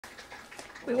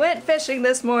We went fishing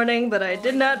this morning, but I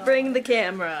did not bring the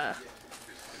camera.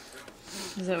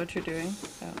 Is that what you're doing?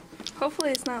 Oh. Hopefully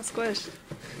it's not squished.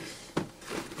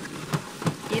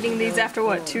 Eating these after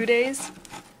what, 2 days?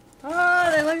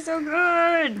 Oh, they look so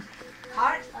good!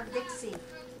 Heart of Dixie.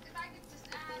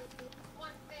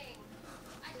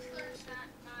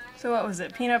 So what was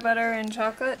it, peanut butter and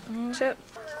chocolate chip?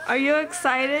 Are you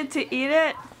excited to eat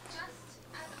it?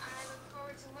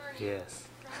 Yes.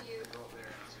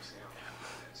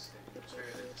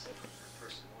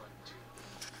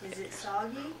 Is it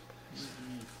soggy?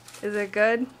 Is it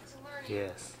good?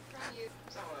 Yes.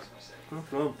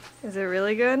 Is it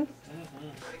really good? No.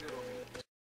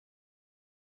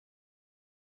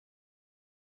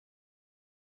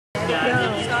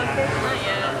 Not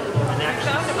yet. I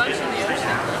found a bunch in the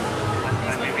ocean.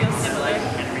 These might feel similar.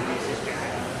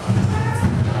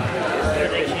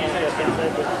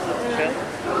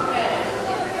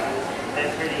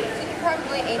 He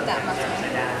probably ate that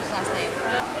mushroom last night.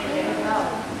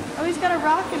 Oh, he's got a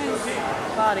rock in his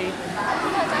body.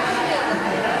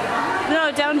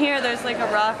 No, down here there's like a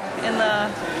rock in the...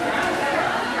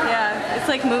 Yeah, it's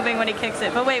like moving when he kicks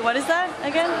it. But wait, what is that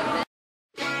again?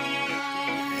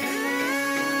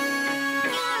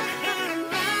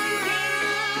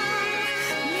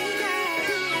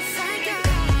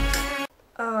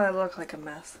 Oh, I look like a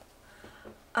mess.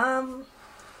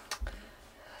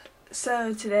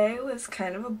 So today was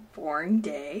kind of a boring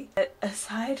day. But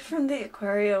aside from the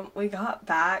aquarium, we got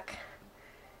back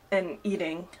and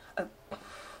eating a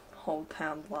whole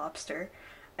pound lobster.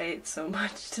 I ate so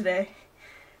much today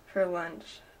for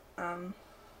lunch.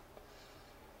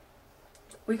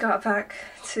 We got back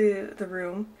to the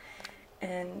room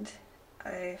and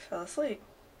I fell asleep.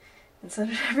 And so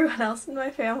did everyone else in my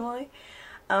family.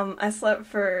 I slept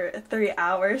for 3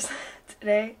 hours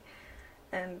today,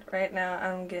 and right now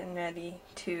I'm getting ready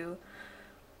to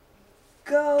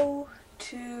go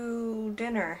to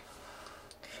dinner.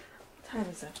 What time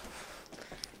is it?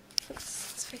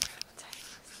 Let's figure out what time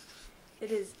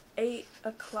it is. It is 8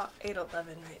 o'clock,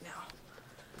 8:11 right now.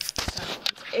 So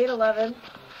it's 8:11,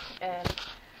 and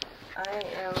I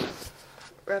am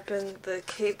repping the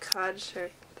Cape Cod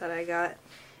shirt that I got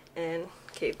in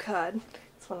Cape Cod.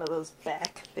 It's one of those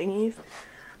back thingies.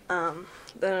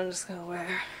 Then I'm just gonna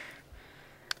wear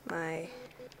my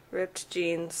ripped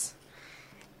jeans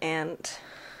and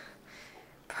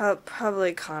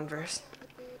probably Converse.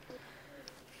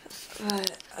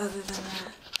 But other than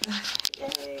that,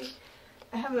 yay!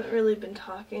 I haven't really been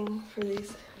talking for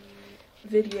these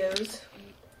videos,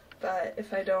 but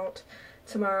if I don't,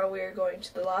 tomorrow we are going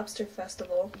to the Lobster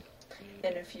Festival,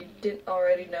 and if you didn't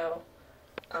already know,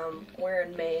 we're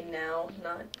in Maine now,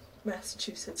 not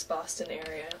Massachusetts, Boston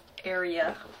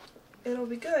area. It'll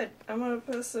be good. I'm gonna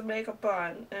put some makeup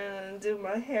on and do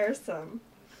my hair some.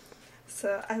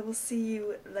 So I will see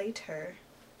you later.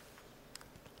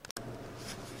 I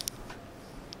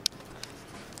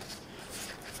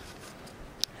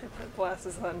put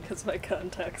glasses on because my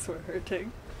contacts were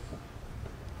hurting.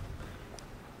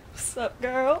 What's up,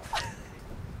 girl?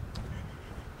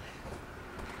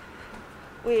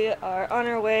 We are on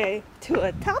our way to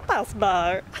a tapas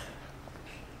bar.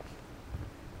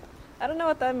 I don't know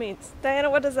what that means. Diana,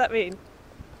 what does that mean?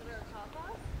 What are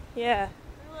tapas? Yeah.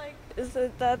 They're like... Is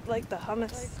that like the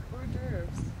hummus? Like hors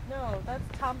d'oeuvres. No, that's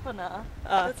tampana.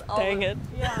 That's dang it.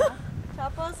 Yeah.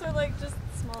 Tapas are like just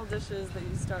small dishes that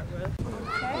you start with.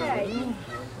 Okay.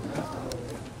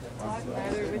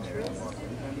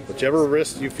 Whichever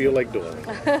wrist you feel like doing.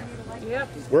 Yep.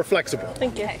 We're flexible.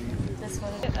 Thank you. This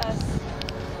one.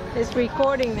 It's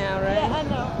recording now, right? Yeah, I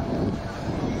know.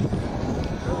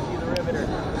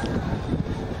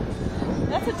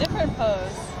 That's a different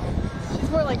pose. She's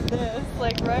more like this,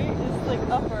 like, right? It's like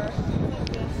upper.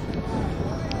 Like this.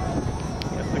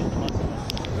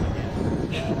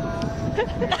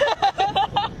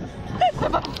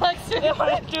 Am I flexing? Am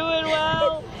I doing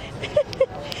well?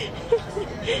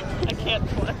 I can't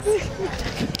flex.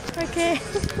 Okay.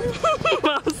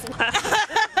 Mom's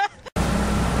laughing.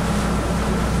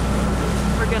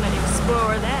 We're gonna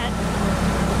explore that.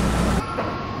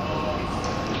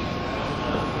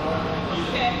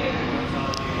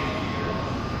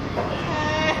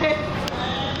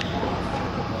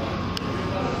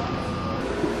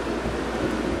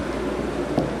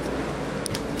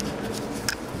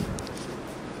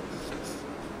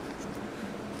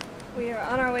 We are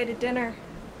on our way to dinner.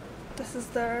 This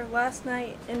is our last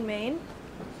night in Maine.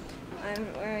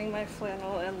 I'm wearing my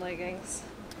flannel and leggings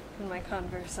and my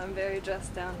Converse. I'm very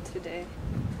dressed down today.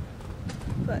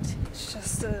 But it's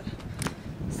just a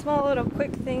small little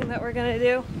quick thing that we're gonna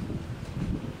do.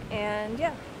 And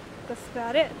yeah, that's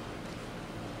about it.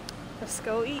 Let's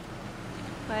go eat.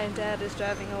 My dad is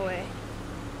driving away.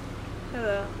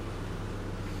 Hello.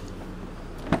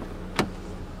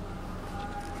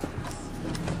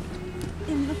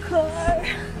 In the car.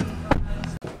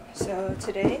 So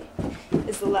today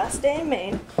is the last day in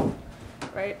Maine.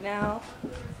 Right now,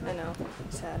 I know,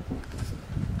 sad.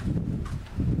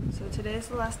 So today is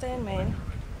the last day in Maine.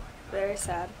 Very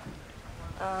sad.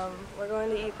 We're going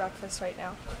to eat breakfast right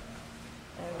now.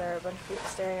 And there are a bunch of people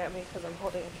staring at me because I'm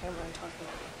holding a camera and talking.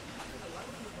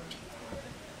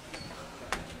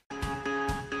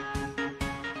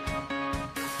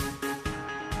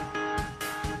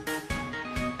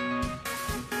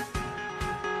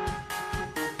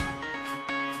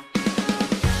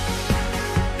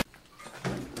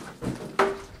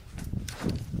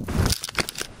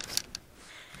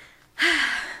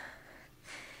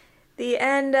 The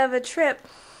end of a trip.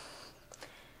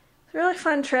 It's a really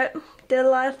fun trip. Did a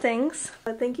lot of things.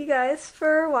 But thank you guys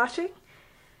for watching.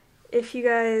 If you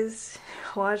guys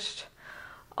watched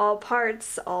all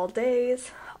parts, all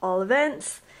days, all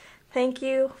events, thank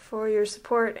you for your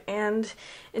support and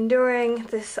enduring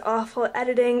this awful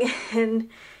editing and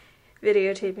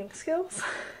videotaping skills.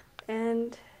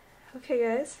 And okay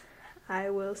guys, I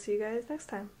will see you guys next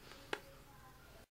time.